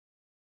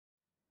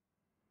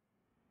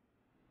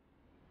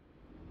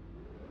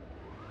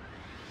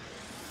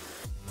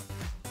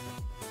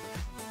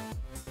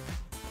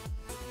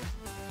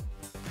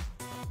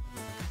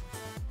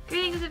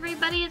Greetings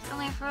everybody, it's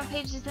Emily from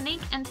Pages and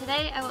Ink, and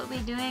today I will be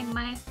doing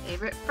my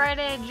favorite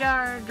Friday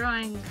jar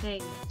drawing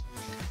thing.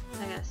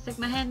 So I gotta stick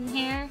my hand in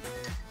here,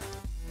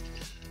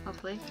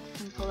 hopefully,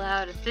 and pull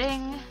out a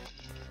thing.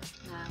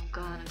 Now I'm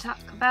gonna talk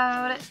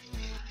about it.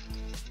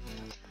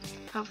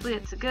 Hopefully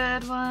it's a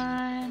good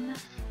one.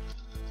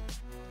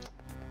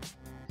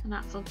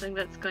 Not something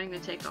that's going to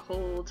take a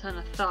whole ton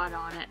of thought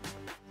on it.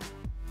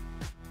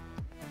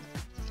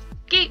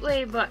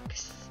 Gateway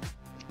books!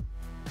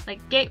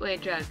 Like gateway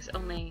drugs,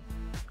 only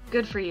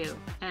good for you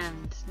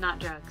and not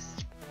drugs.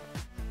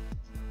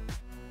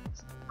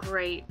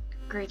 Great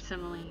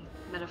simile,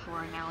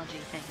 metaphor, analogy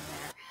thing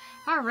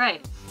there.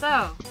 Alright,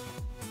 so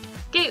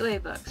gateway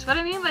books. What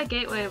I mean by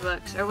gateway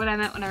books, or what I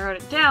meant when I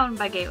wrote it down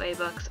by gateway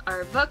books,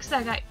 are books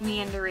that got me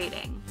into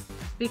reading.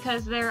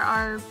 Because there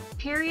are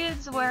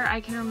periods where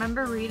I can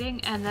remember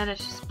reading and then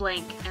it's just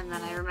blank, and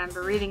then I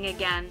remember reading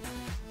again,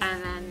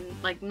 and then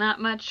like not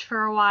much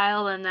for a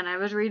while, and then I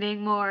was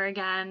reading more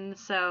again.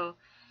 So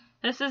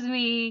this is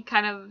me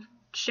kind of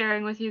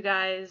sharing with you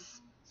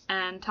guys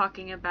and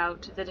talking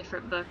about the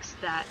different books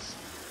that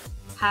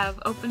have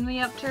opened me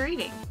up to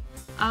reading.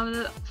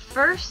 The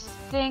first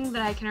thing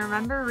that I can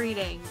remember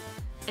reading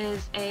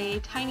is a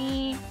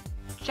tiny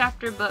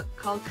chapter book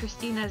called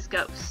Christina's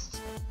Ghost.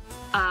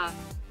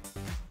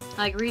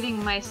 Like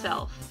reading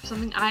myself,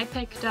 something I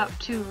picked up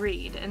to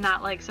read, and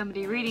not like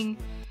somebody reading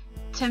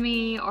to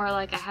me, or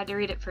like I had to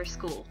read it for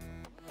school.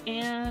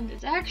 And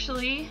it's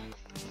actually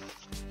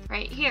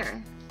right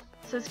here.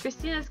 So it's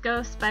Christina's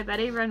Ghost by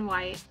Betty Run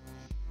White,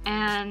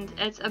 and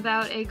it's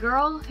about a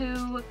girl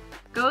who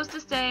goes to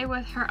stay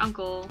with her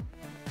uncle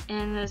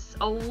in this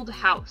old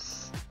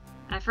house.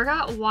 And I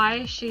forgot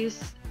why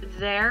she's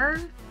there.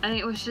 I think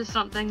it was just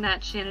something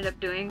that she ended up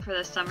doing for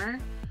the summer.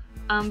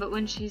 But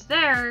when she's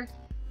there,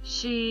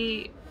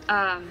 she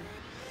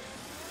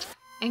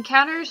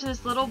encounters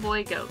this little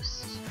boy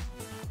ghost.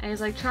 And he's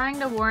like trying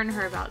to warn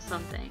her about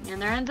something, and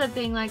there ends up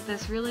being like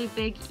this really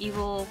big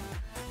evil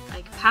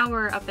like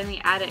power up in the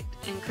attic,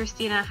 and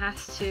Christina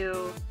has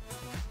to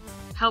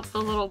help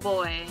the little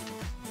boy,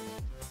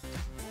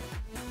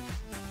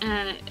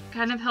 and it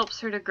kind of helps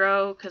her to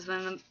grow, because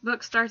when the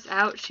book starts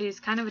out she's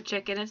kind of a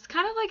chicken. It's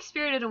kind of like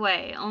Spirited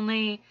Away,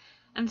 only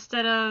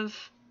instead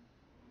of,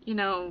 you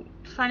know,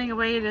 finding a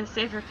way to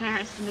save her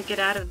parents and to get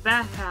out of the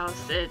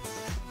bathhouse,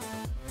 it's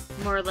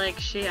more like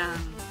she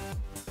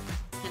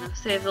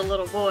saves a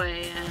little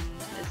boy and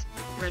is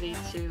ready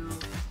to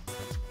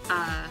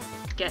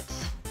get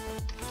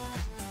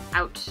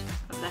out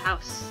of the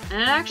house.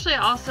 And it actually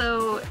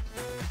also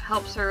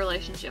helps her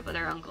relationship with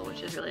her uncle,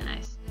 which is really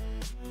nice.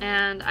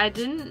 And I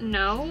didn't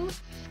know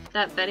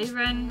that Betty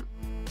Run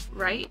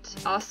White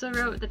also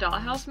wrote The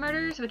Dollhouse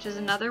Murders, which is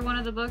another one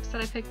of the books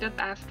that I picked up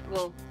after,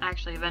 well,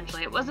 actually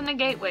eventually. It wasn't a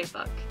gateway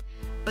book,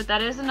 but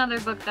that is another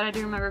book that I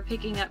do remember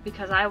picking up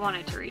because I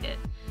wanted to read it.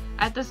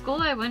 At the school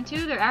I went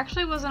to, there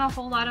actually wasn't a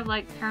whole lot of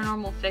like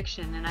paranormal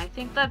fiction, and I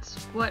think that's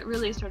what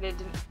really started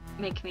to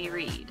make me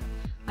read.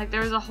 Like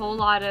there was a whole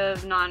lot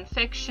of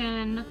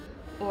non-fiction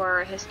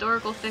or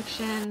historical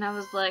fiction, and I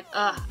was like,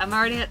 ugh, I'm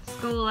already at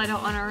school, I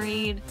don't want to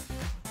read,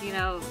 you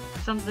know,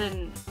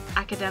 something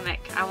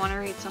academic. I want to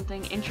read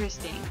something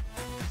interesting.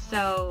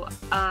 So,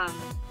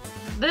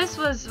 this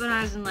was when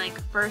I was in like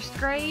first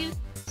grade,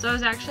 so I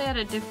was actually at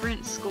a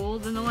different school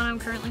than the one I'm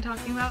currently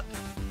talking about.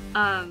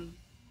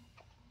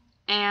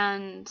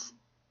 And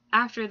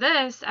after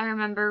this, I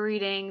remember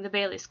reading the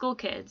Bailey School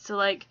Kids. So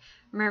like,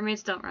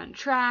 mermaids don't run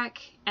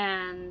track,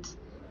 and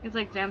it's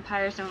like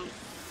vampires don't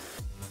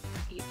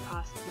eat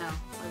pasta. No,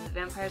 was it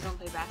vampires don't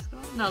play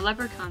basketball? No,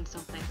 leprechauns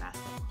don't play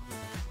basketball,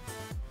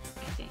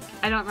 I think.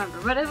 I don't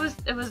remember, but it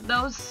was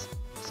those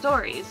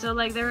stories. So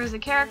like, there was a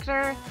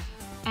character,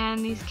 and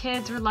these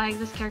kids were like,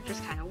 this character's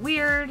kind of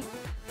weird,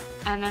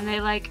 and then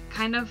they like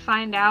kind of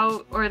find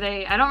out, or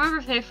I don't remember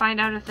if they find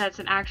out if that's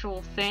an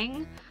actual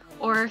thing,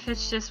 or if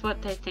it's just what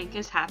they think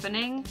is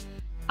happening,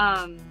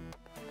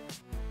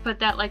 but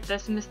that like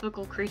this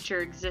mythical creature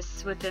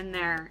exists within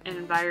their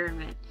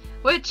environment,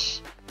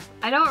 which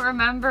I don't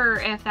remember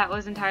if that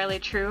was entirely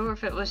true, or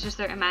if it was just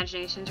their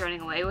imaginations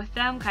running away with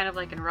them, kind of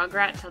like in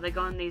Rugrats, how they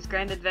go on these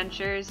grand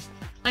adventures,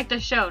 like the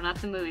show, not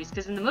the movies,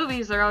 because in the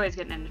movies they're always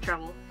getting into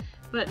trouble,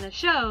 but in the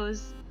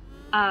shows,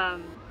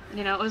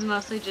 you know, it was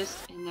mostly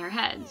just in their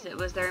heads, it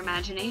was their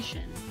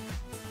imagination.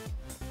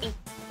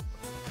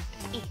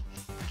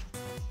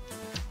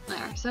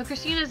 So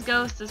Christina's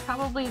Ghost is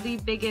probably the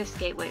biggest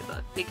gateway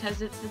book,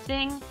 because it's the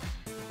thing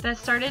that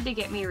started to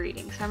get me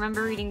reading. So I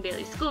remember reading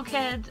Bailey School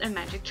Kids and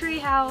Magic Tree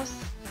House,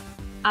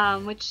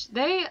 which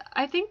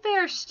I think they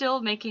are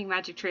still making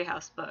Magic Tree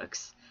House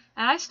books.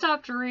 And I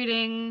stopped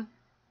reading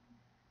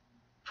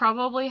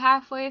probably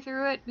halfway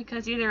through it,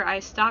 because either I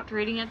stopped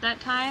reading at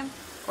that time,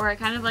 or I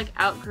kind of like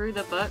outgrew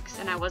the books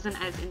and I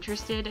wasn't as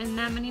interested in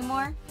them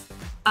anymore.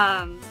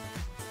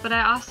 But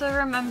I also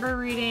remember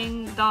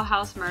reading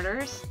Dollhouse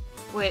Murders,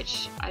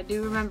 which I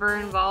do remember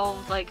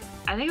involved, like,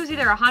 I think it was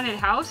either a haunted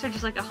house or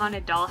just like a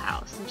haunted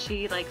dollhouse, and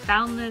she like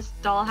found this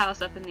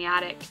dollhouse up in the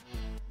attic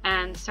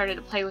and started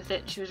to play with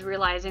it. She was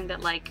realizing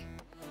that like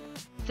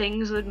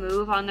things would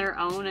move on their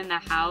own in the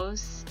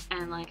house,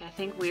 and like I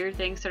think weird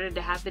things started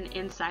to happen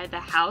inside the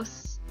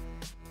house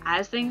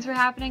as things were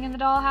happening in the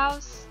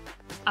dollhouse.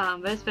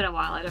 But it's been a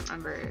while, I don't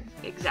remember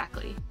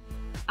exactly.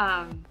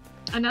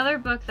 Another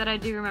book that I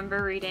do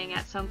remember reading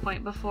at some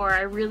point before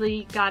I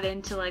really got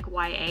into like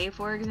YA,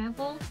 for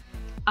example,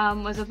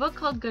 was a book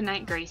called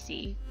Goodnight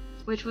Gracie,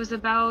 which was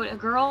about a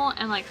girl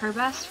and like her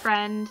best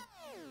friend,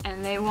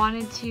 and they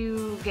wanted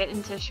to get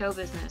into show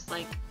business,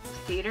 like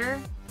theater,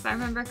 if I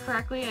remember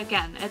correctly.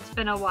 Again, it's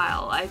been a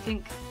while. I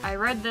think I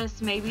read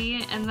this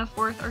maybe in the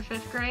 4th or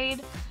 5th grade,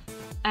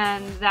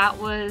 and that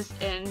was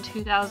in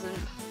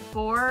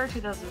 2004,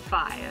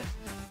 2005.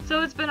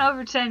 So it's been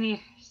over 10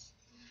 years.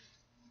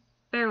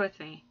 Bear with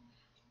me.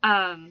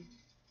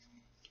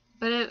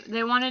 But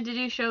they wanted to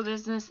do show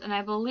business, and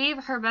I believe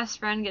her best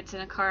friend gets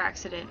in a car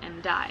accident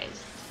and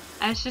dies.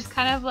 And it's just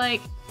kind of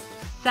like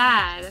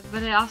sad,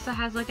 but it also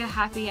has like a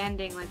happy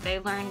ending. Like they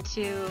learned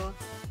to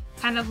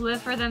kind of live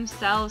for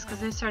themselves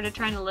because they started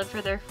trying to live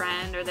for their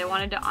friend, or they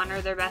wanted to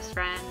honor their best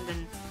friend,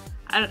 and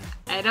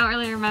I don't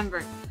really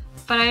remember.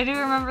 But I do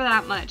remember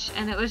that much,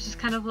 and it was just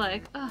kind of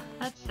like, oh,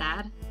 that's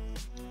sad.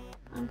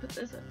 I'll put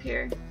this up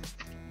here.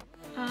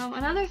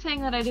 Another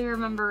thing that I do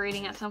remember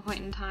reading at some point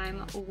in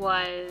time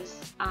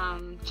was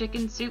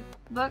chicken soup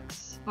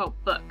books. Well,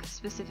 book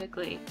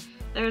specifically.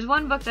 There's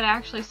one book that I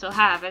actually still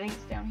have. I think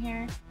it's down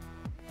here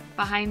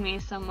behind me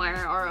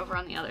somewhere, or over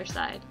on the other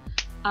side.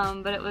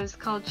 But it was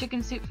called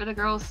Chicken Soup for the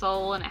Girl's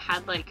Soul, and it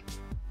had like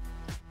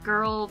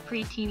girl,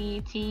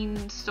 preteeny,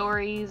 teen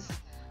stories.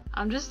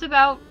 Just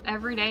about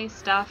everyday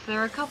stuff. There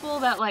were a couple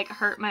that like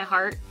hurt my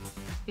heart,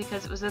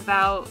 because it was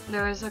about,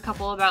 there was a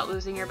couple about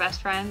losing your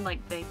best friend,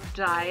 like they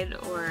died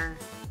or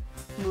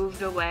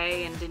moved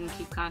away and didn't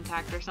keep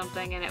contact or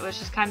something, and it was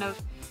just kind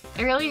of,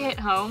 it really hit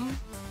home,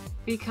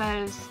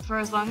 because for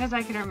as long as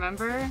I can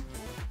remember,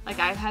 like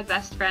I've had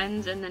best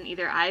friends, and then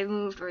either I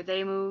moved or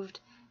they moved,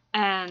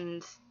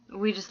 and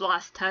we just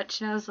lost touch,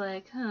 and I was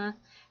like, huh.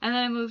 And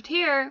then I moved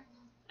here,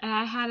 and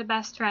I had a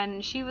best friend,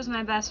 and she was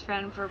my best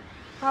friend for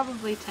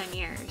probably 10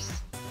 years.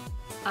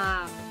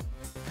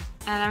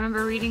 And I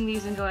remember reading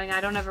these and going,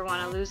 I don't ever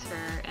want to lose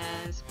her,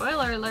 and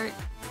spoiler alert,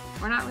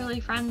 we're not really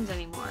friends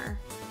anymore.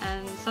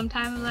 And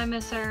sometimes I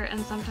miss her,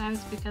 and sometimes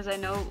because I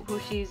know who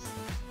she's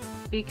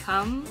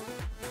become,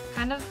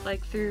 kind of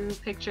like through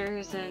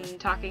pictures and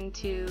talking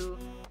to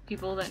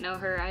people that know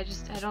her, I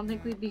don't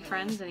think we'd be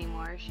friends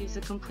anymore. She's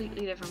a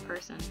completely different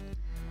person.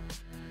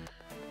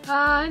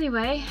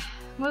 Anyway,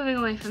 moving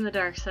away from the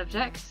dark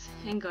subjects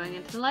and going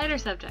into the lighter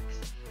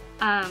subjects.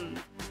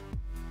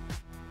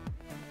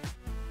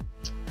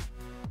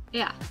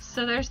 Yeah,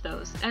 so there's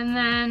those. And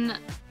then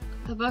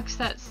the books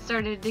that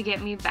started to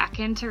get me back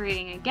into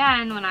reading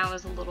again when I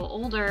was a little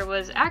older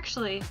was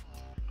actually,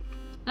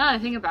 now that I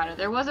think about it,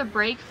 there was a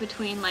break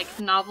between like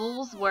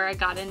novels where I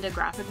got into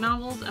graphic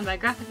novels, and by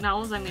graphic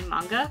novels I mean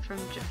manga from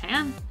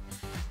Japan.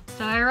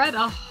 So I read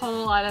a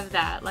whole lot of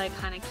that, like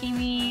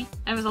Hanakimi,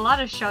 and it was a lot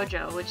of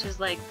shoujo, which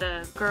is like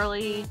the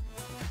girly,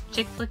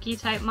 chick flicky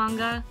type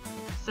manga.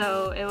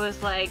 So it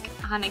was like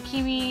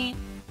Hanakimi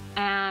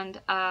and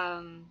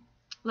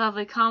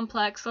Lovely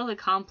Complex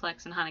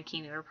and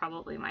Hanakimi were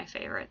probably my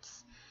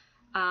favorites.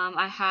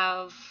 I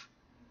have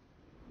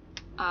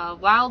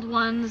Wild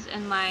Ones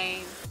in my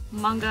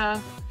manga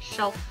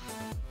shelf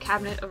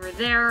cabinet over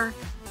there.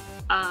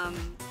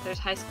 There's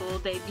High School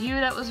Debut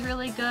that was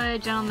really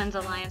good. Gentleman's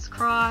Alliance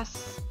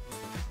Cross.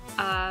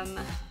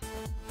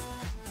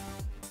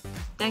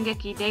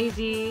 Dengeki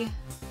Daisy. I'm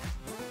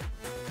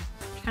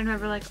trying to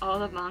remember like all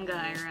the manga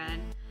I read.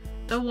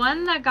 The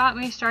one that got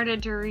me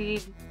started to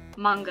read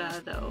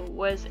manga though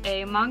was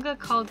a manga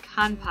called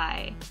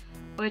Kanpai,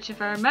 which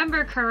if I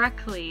remember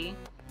correctly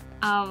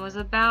was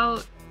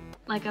about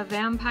like a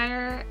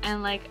vampire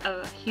and like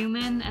a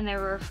human, and they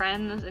were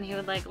friends, and he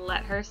would like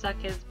let her suck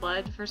his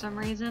blood for some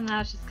reason. That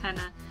was just kind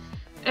of,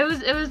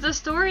 it was the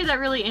story that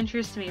really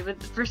interested me,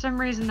 but for some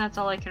reason that's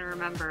all I can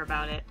remember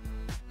about it.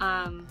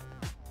 At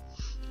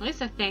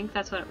least I think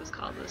that's what it was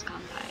called, was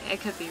Kanpai. I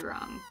could be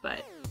wrong,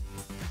 but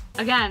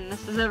again,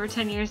 this is over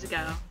 10 years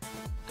ago.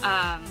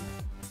 Trying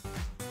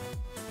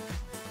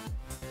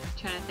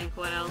to think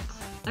what else.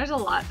 There's a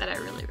lot that I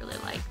really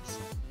liked.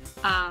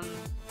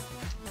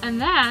 And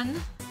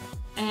then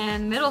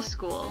in middle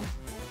school,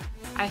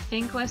 I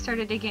think what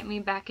started to get me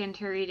back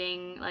into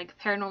reading like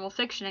paranormal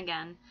fiction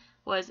again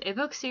was a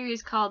book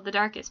series called The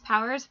Darkest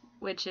Powers,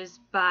 which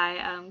is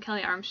by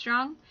Kelly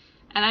Armstrong.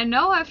 And I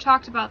know I've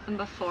talked about them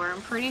before.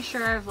 I'm pretty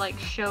sure I've like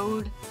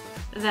showed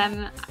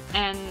them,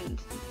 and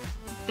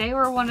they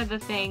were one of the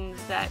things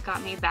that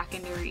got me back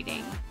into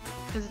reading.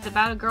 Because it's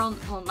about a girl,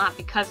 well, not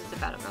because it's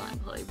about a girl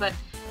named Chloe, but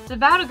it's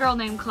about a girl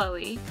named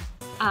Chloe,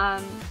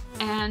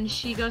 and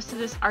she goes to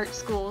this art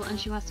school and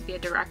she wants to be a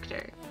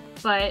director.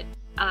 But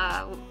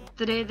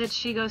the day that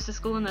she goes to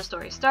school and the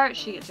story starts,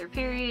 she gets her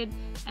period,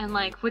 and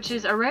like, which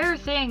is a rare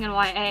thing in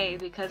YA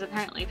because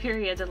apparently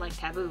periods are like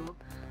taboo.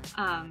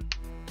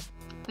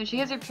 But she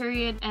gets her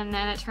period, and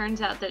then it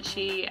turns out that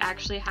she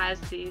actually has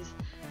these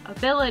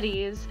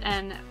abilities,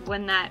 and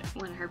when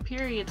her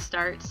period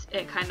starts,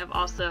 it kind of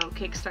also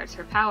kickstarts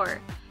her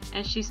power,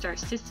 and she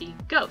starts to see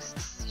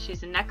ghosts.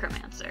 She's a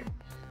necromancer,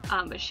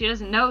 but she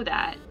doesn't know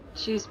that.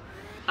 She's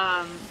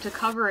to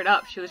cover it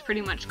up, she was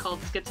pretty much called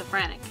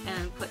schizophrenic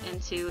and put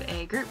into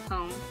a group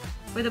home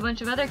with a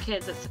bunch of other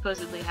kids that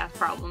supposedly have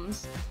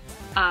problems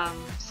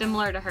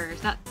similar to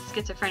hers. Not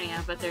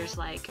schizophrenia, but there's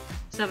like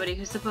somebody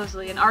who's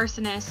supposedly an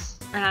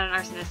arsonist, or not an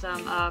arsonist,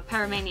 a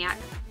pyromaniac.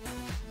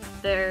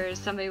 There's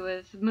somebody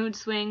with mood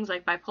swings,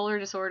 like bipolar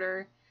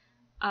disorder.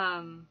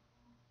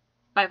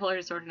 Bipolar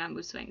disorder, not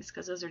mood swings,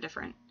 because those are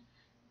different.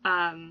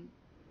 I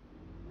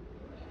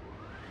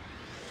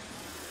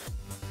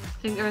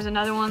think there was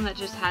another one that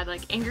just had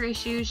like anger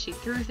issues. She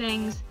threw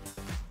things,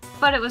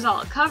 but it was all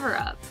a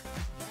cover-up.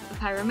 The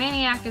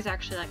pyromaniac is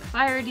actually like a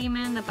fire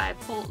demon. The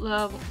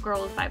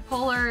girl with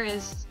bipolar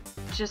is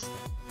just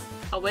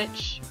a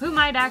witch who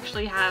might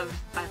actually have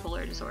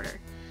bipolar disorder.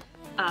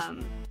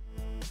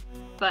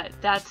 But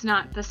that's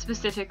not the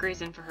specific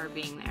reason for her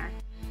being there.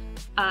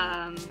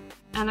 And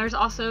there's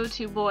also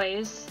 2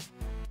 boys.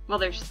 Well,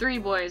 there's 3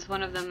 boys.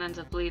 One of them ends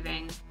up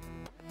leaving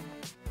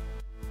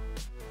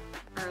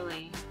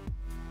early.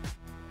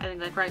 I think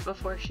like right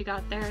before she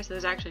got there, so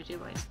there's actually 2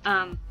 boys.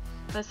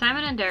 But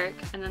Simon and Derek,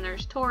 and then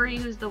there's Tori,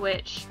 who's the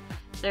witch.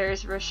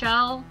 There's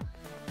Rochelle,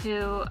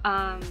 who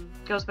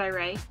goes by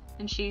Ray,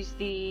 and she's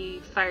the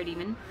fire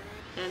demon.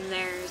 And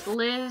there's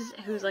Liz,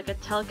 who's like a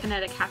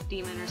telekinetic half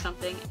demon or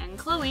something, and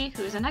Chloe,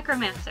 who's a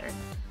necromancer.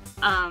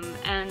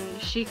 And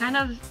she kind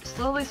of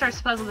slowly starts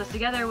to puzzle this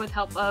together with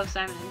help of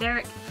Simon and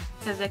Derek,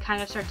 because they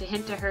kind of start to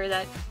hint to her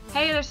that,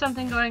 hey, there's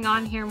something going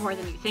on here more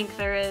than you think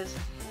there is,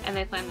 and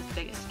they plan this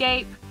big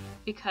escape,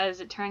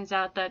 because it turns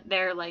out that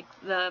they're like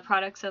the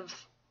products of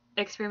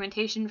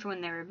experimentation from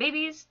when they were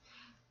babies,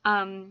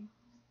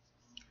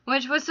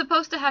 which was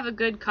supposed to have a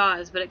good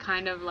cause, but it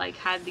kind of like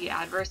had the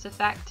adverse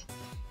effect.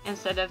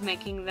 Instead of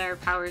making their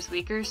powers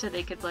weaker so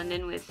they could blend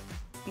in with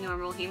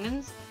normal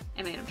humans,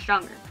 it made them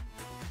stronger.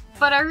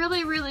 But I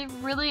really, really,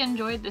 really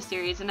enjoyed the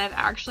series, and I've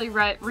actually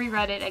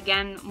reread it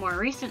again more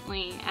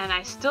recently, and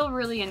I still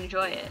really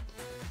enjoy it.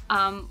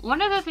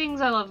 One of the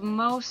things I love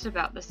most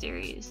about the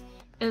series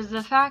is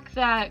the fact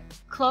that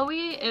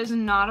Chloe is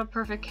not a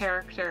perfect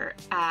character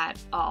at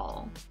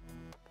all.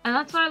 And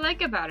that's what I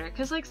like about her,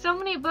 because like so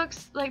many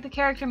books, like the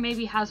character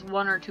maybe has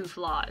 1 or 2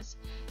 flaws.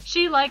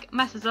 She like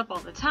messes up all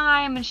the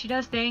time, and she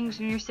does things,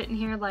 and you're sitting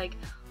here like,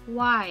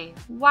 why?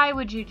 Why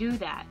would you do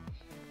that?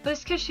 But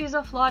it's because she's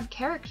a flawed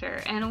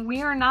character, and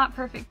we are not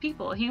perfect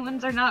people.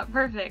 Humans are not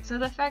perfect, so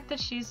the fact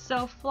that she's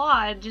so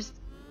flawed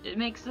it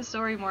makes the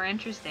story more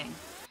interesting.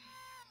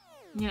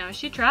 You know,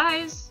 she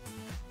tries.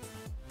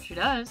 She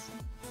does.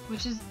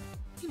 Which is,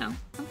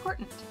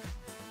 important.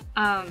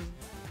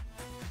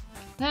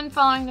 Then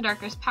following The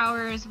Darkest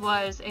Powers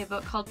was a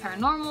book called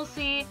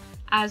Paranormalcy,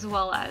 as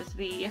well as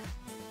the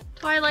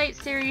Twilight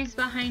series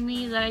behind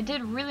me that I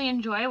did really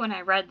enjoy when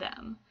I read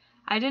them.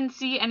 I didn't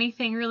see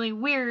anything really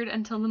weird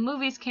until the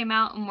movies came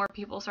out and more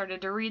people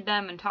started to read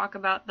them and talk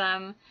about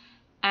them,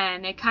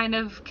 and it kind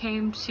of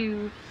came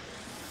to,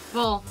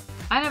 well,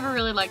 I never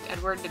really liked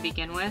Edward to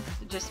begin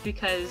with, just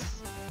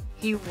because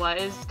he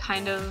was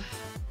kind of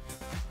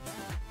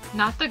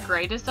not the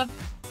greatest of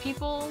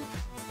people.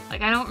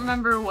 Like, I don't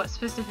remember what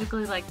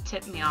specifically, like,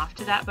 tipped me off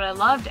to that, but I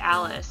loved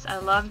Alice. I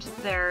loved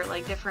their,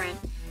 like, different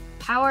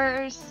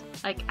powers.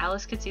 Like,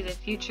 Alice could see the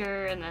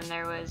future, and then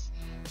there was,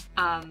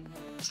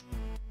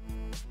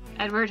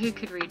 Edward, who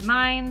could read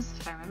minds,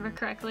 if I remember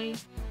correctly.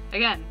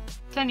 Again,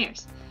 10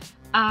 years.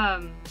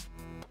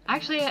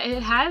 Actually,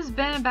 it has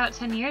been about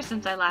 10 years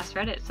since I last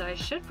read it, so I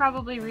should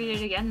probably read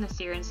it again this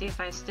year and see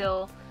if I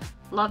still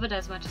love it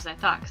as much as I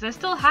thought, because I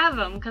still have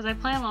them, because I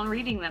plan on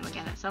reading them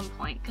again at some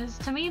point, because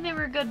to me they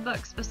were good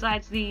books,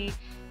 besides the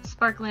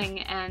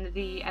sparkling and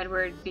the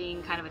Edward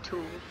being kind of a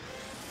tool.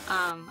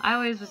 I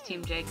always was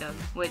Team Jacob,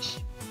 which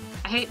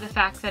I hate the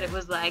fact that it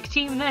was like,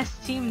 team this,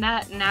 team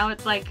that, and now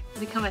it's like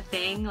become a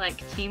thing,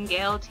 like Team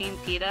Gale, Team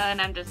PETA, and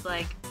I'm just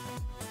like,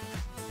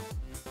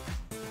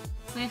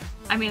 eh.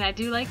 I mean, I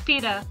do like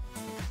PETA,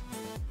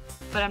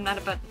 but I'm not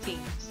about the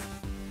teams.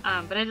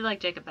 But I did like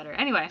Jacob better.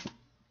 Anyway.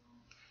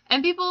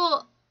 And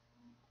people,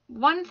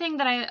 one thing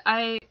that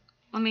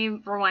let me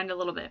rewind a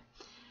little bit.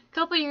 A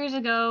couple years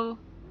ago,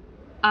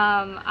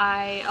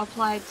 I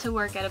applied to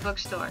work at a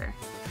bookstore.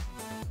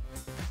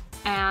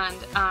 And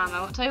I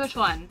won't tell you which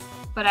one,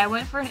 but I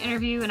went for an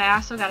interview, and I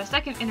also got a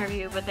second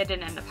interview, but they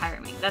didn't end up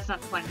hiring me. That's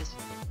not the point of this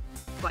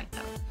point,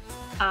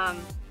 though.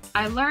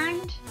 I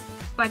learned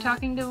by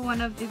talking to one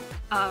of the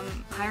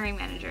hiring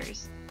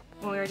managers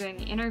when we were doing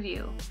the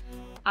interview,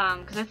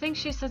 because I think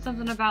she said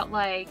something about,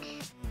 like,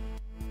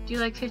 do you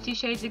like 50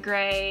 Shades of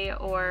Grey,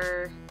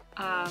 or,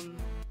 I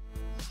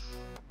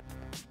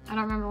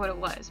don't remember what it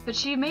was, but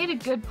she made a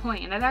good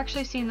point, and I've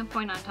actually seen the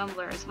point on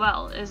Tumblr as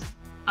well, is,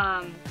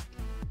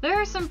 there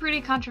are some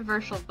pretty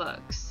controversial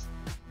books.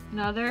 You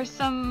know, there are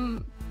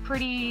some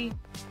pretty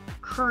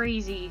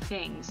crazy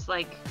things,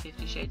 like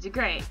 50 Shades of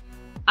Grey.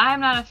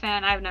 I'm not a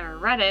fan, I've never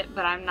read it,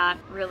 but I'm not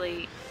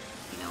really,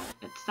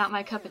 it's not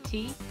my cup of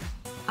tea.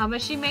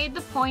 But she made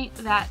the point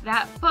that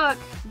that book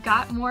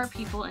got more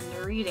people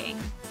into reading.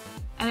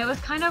 And it was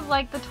kind of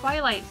like the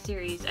Twilight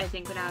series, I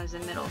think, when I was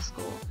in middle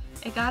school.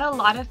 It got a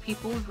lot of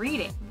people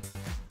reading.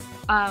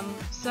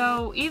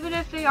 So even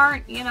if they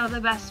aren't, you know,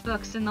 the best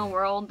books in the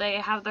world, they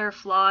have their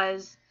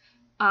flaws.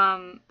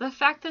 The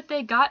fact that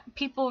they got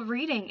people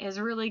reading is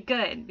really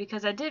good,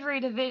 because I did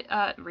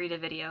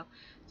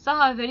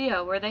saw a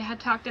video where they had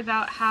talked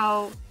about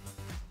how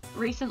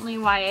recently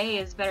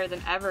YA is better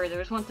than ever. There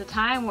was once a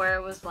time where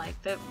it was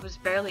like, that was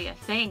barely a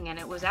thing, and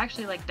it was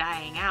actually like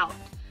dying out.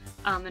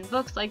 And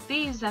books like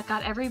these that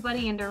got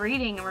everybody into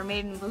reading and were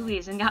made in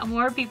movies and got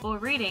more people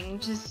reading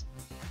just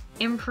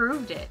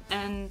improved it.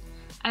 And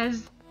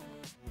as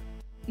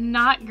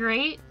not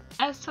great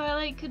as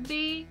Twilight could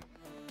be,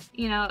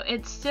 you know,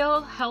 it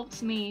still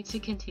helped me to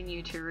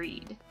continue to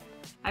read.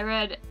 I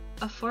read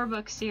a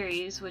 4-book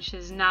series, which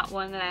is not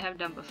one that I have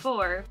done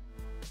before.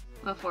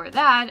 Before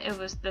that, it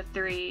was the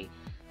three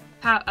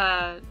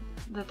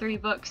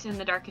books in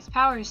the Darkest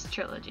Powers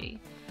trilogy.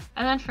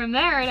 And then from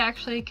there, it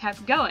actually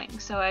kept going.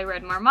 So I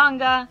read more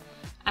manga,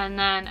 and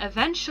then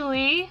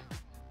eventually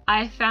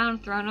I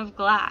found Throne of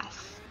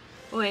Glass,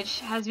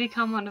 which has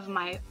become one of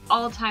my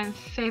all-time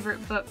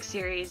favorite book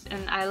series,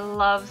 and I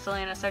love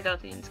Celaena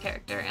Sardothion's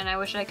character, and I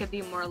wish I could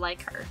be more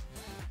like her.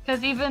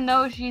 Because even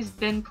though she's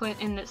been put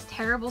in this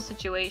terrible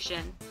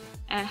situation,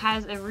 and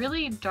has a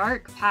really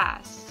dark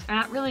past, or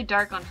not really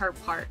dark on her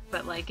part,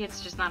 but like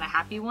it's just not a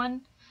happy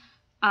one,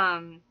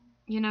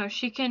 you know,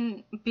 she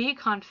can be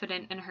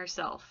confident in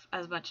herself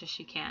as much as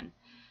she can.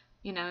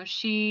 You know,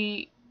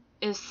 she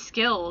is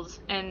skilled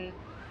in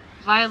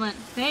violent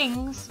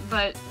things,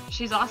 but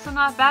she's also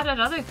not bad at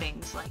other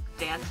things like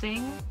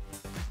dancing,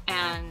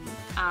 and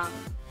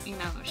you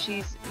know,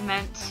 she's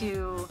meant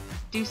to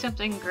do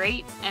something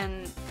great.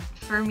 And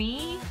for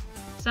me,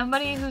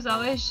 somebody who's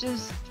always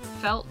just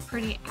felt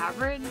pretty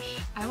average,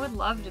 I would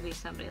love to be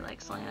somebody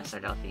like Celaena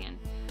Sardothien.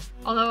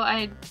 Although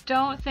I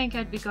don't think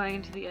I'd be going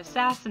into the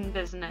assassin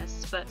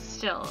business, but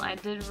still, I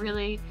did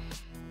really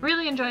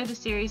enjoy the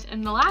series,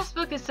 and the last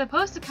book is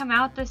supposed to come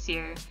out this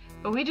year.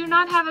 But we do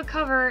not have a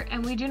cover,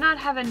 and we do not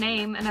have a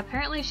name, and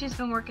apparently she's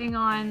been working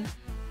on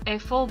a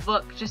full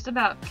book just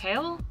about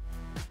Kale.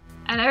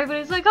 And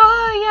everybody's like,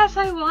 oh yes,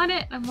 I want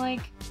it! I'm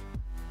like,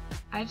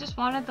 I just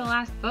wanted the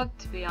last book,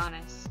 to be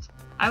honest.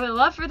 I would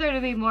love for there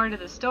to be more to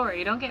the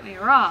story, don't get me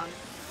wrong.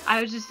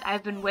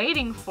 I've been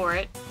waiting for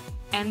it,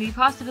 and the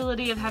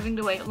possibility of having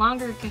to wait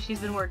longer because she's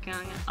been working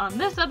on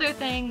this other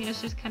thing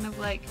is just kind of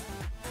like,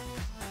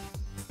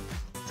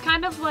 it's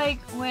kind of like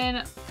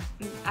when,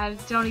 I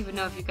don't even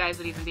know if you guys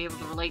would even be able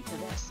to relate to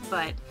this,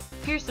 but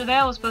Pierce the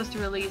Veil was supposed to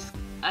release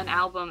an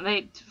album.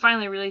 They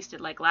finally released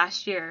it like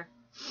last year.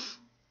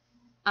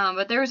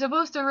 But they were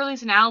supposed to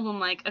release an album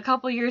like a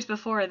couple years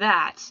before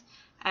that,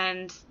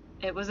 and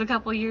it was a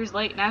couple years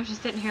late, and I was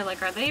just sitting here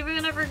like, are they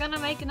even ever gonna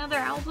make another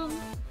album?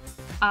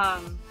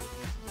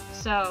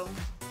 So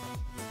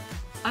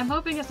I'm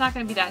hoping it's not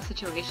gonna be that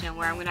situation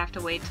where I'm gonna have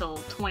to wait till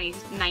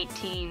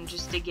 2019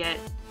 just to get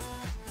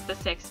the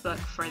 6th book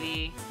for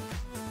the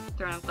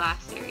Throne of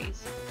Glass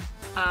series.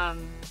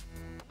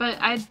 But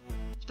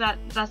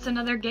that's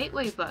another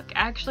gateway book.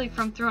 Actually,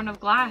 from Throne of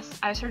Glass,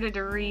 I started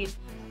to read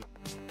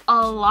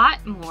a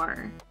lot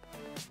more.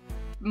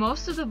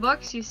 Most of the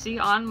books you see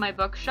on my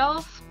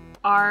bookshelf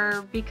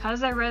are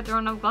because I read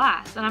Throne of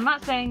Glass, and I'm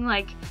not saying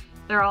like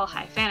they're all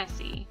high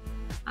fantasy.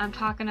 I'm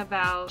talking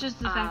about just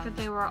the fact that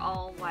they were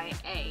all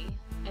YA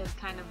is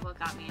kind of what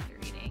got me into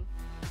reading.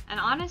 And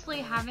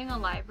honestly, having a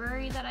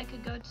library that I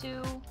could go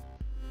to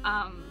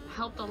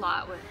helped a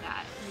lot with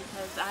that,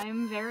 because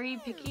I'm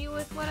very picky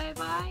with what I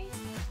buy.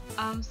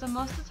 So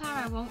most of the time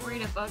I won't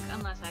read a book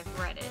unless I've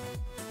read it.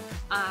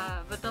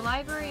 But the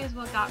library is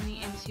what got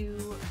me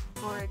into,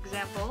 for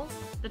example,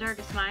 The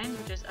Darkest Minds,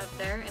 which is up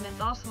there, and it's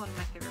also one of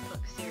my favorite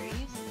book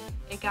series.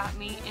 It got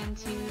me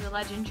into the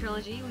Legend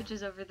trilogy, which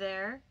is over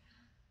there.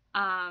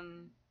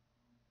 Trying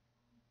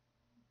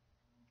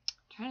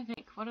to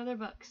think, what other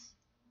books?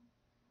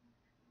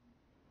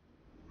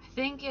 I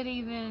think it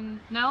even,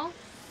 no?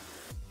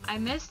 I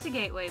missed a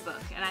gateway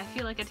book, and I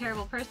feel like a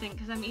terrible person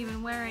because I'm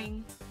even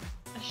wearing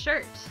a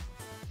shirt.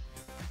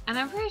 And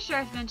I'm pretty sure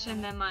I've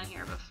mentioned them on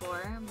here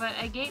before, but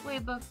a gateway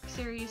book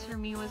series for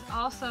me was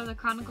also The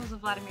Chronicles of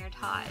Vladimir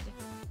Todd,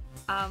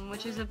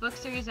 which is a book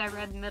series I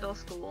read in middle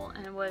school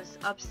and was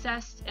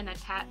obsessed and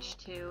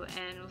attached to,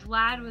 and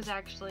Vlad was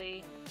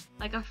actually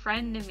like a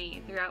friend to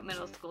me throughout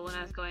middle school when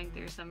I was going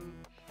through some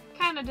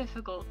kind of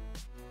difficult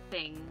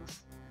things,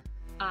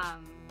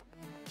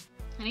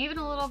 and even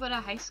a little bit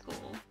of high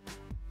school.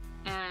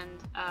 And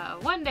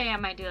one day I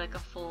might do like a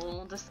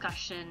full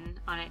discussion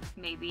on it,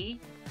 maybe.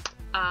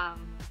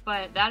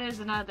 But that is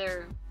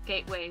another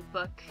gateway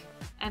book.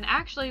 And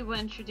actually what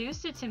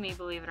introduced it to me,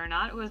 believe it or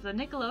not, was the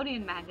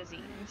Nickelodeon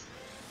magazines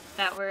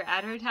that were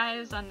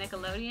advertised on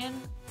Nickelodeon.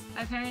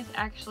 My parents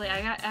actually, I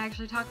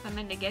actually talked them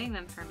into getting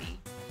them for me.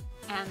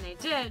 And they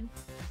did.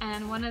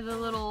 And one of the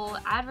little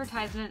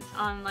advertisements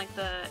on like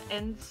the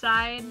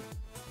inside,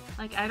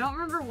 like I don't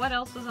remember what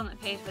else was on the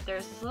page, but there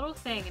was this little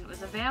thing, and it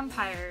was a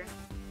vampire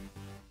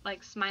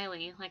like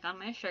smiley like on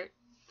my shirt,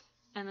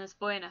 and this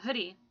boy in a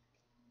hoodie,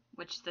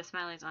 which the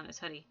smiley's on his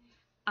hoodie.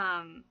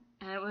 And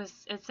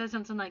it said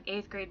something like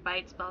 8th grade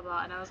bites, blah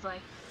blah, and I was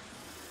like,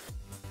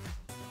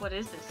 what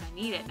is this? I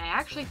need it. And I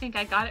actually think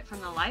I got it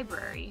from the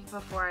library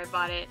before I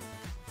bought it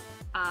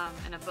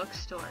in a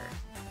bookstore,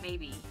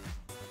 maybe.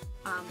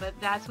 But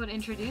that's what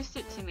introduced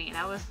it to me, and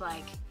I was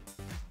like,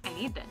 I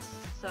need this.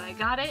 So I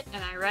got it,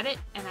 and I read it,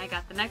 and I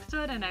got the next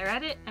one, and I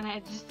read it,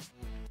 and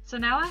so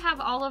now I have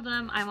all of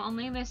them. I'm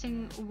only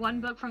missing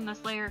one book from the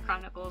Slayer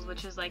Chronicles,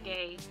 which is like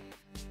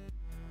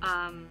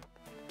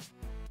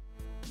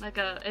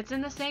it's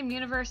in the same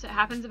universe. It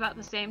happens about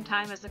the same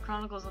time as the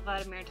Chronicles of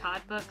Vladimir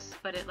Todd books,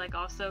 but it like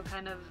also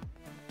kind of,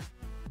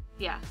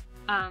 yeah.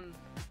 I'm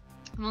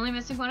only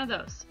missing one of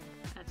those.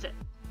 That's it.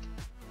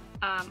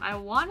 I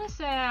want to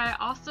say I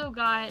also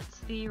got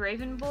the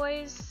Raven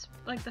Boys,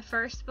 like the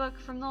first book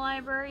from the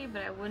library,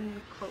 but I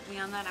wouldn't quote me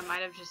on that. I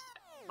might have just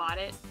bought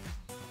it.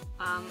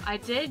 I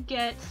did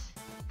get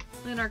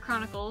Lunar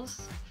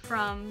Chronicles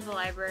from the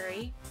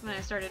library when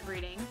I started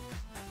reading.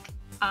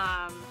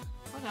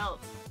 What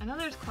else? I know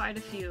there's quite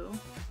a few.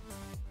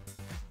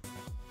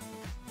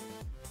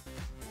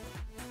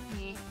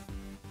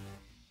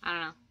 I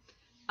don't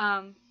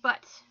know.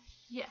 But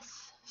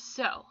yes,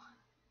 so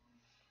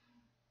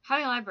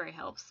having a library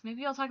helps.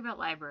 Maybe I'll talk about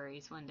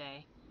libraries one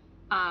day.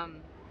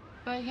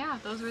 But yeah,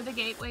 those were the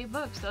gateway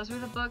books. Those were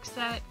the books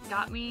that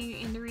got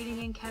me into reading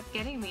and kept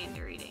getting me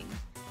into reading.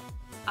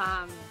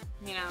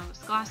 You know,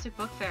 Scholastic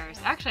Book Fairs.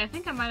 Actually, I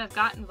think I might have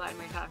gotten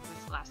Vladimir Todd from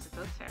the Scholastic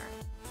Book Fair,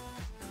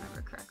 if I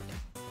remember correctly.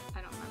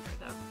 I don't remember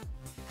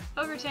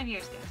though. Over 10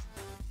 years,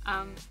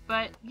 guys.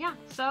 But yeah,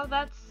 so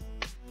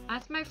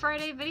that's my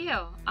Friday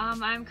video.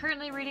 I'm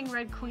currently reading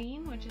Red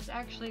Queen, which is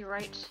actually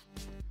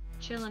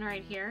chilling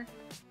right here.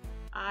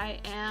 I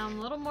am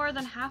a little more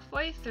than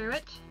halfway through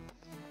it.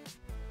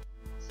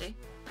 See,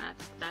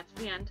 that's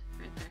the end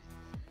right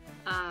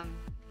there.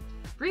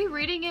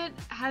 Rereading it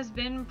has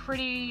been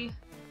pretty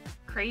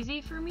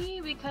crazy for me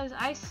because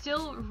I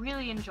still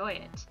really enjoy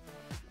it.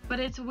 But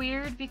it's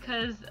weird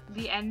because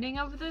the ending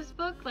of this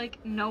book, like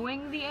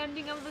knowing the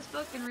ending of this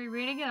book and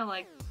rereading it, I'm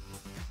like,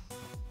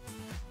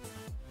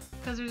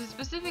 because there's a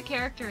specific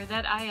character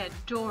that I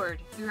adored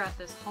throughout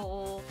this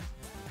whole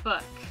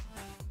book.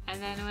 And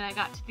then when I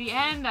got to the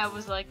end, I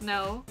was like,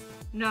 no,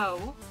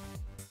 no,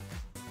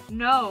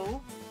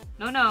 no,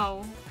 no,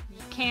 no,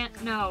 you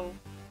can't, no,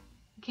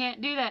 you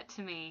can't do that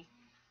to me.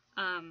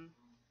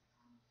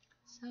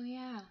 So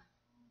yeah.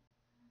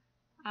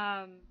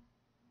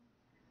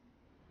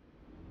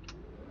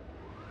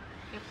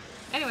 Yep.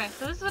 Anyway,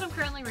 so this is what I'm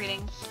currently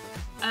reading.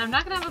 And I'm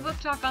not gonna have a book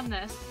talk on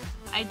this.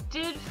 I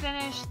did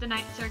finish The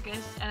Night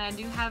Circus, and I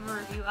do have a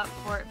review up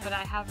for it, but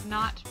I have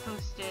not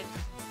posted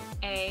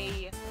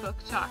a book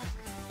talk.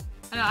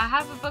 No, I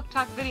have a book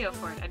talk video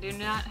for it. I do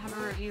not have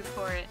a review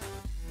for it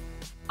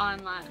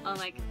online,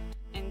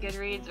 in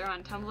Goodreads or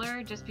on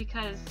Tumblr, just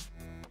because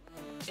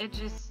it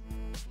just,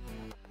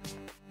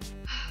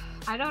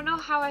 I don't know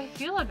how I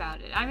feel about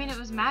it. I mean, it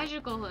was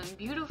magical and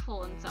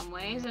beautiful in some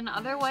ways, and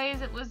other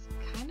ways it was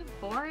kind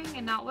of boring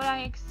and not what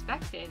I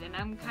expected, and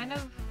I'm kind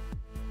of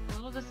a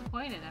little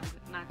disappointed,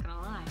 I'm not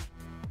gonna lie.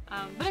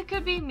 But it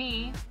could be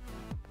me,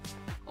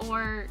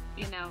 or,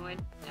 you know, I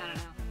don't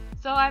know.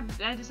 So I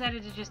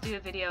decided to just do a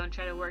video and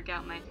try to work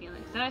out my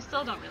feelings, and I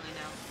still don't really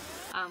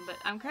know. But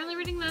I'm currently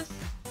reading this,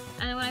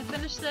 and then when I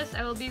finish this,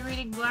 I will be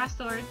reading Glass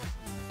Sword,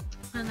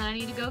 and then I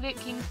need to go get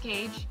King's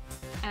Cage,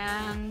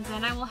 and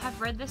then I will have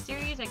read this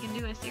series. I can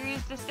do a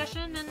series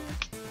discussion, and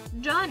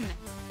done!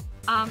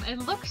 It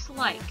looks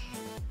like,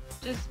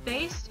 just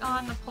based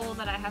on the poll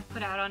that I have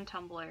put out on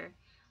Tumblr,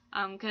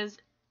 because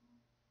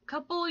a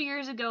couple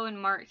years ago in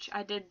March,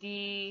 I did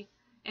the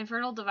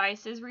Infernal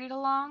Devices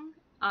read-along,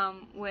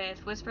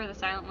 with Whisper of the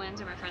Silent Winds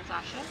and my friend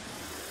Sasha.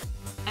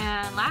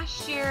 And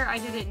last year I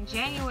did it in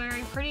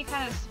January, pretty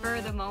kind of spur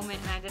of the moment,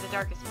 and I did a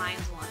Darkest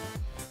Minds one.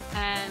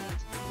 And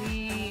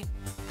the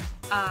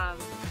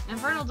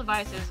Infernal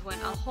Devices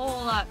went a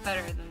whole lot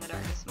better than the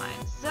Darkest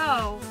Minds.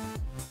 So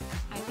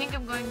I think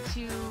I'm going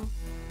to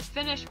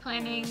finish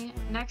planning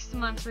next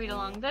month's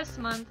read-along this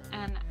month,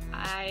 and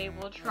I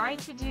will try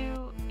to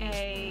do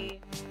a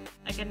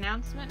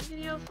announcement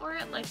video for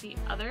it like the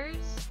others.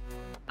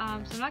 So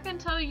I'm not going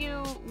to tell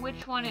you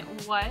which one it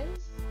was,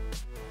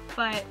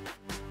 but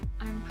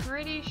I'm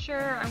pretty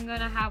sure I'm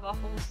going to have a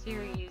whole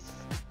series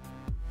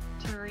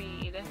to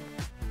read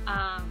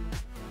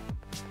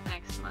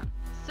next month.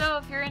 So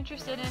if you're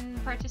interested in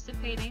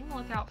participating,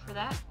 look out for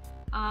that.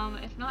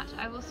 If not,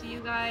 I will see you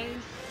guys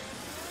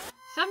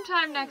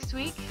sometime next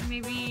week.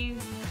 Maybe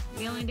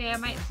the only day I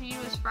might see you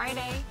is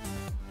Friday.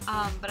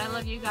 But I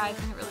love you guys,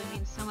 and it really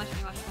means so much when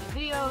you watch my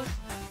videos.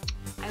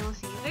 I will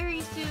see you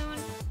very soon.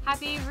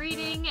 Happy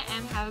reading,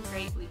 and have a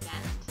great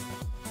weekend.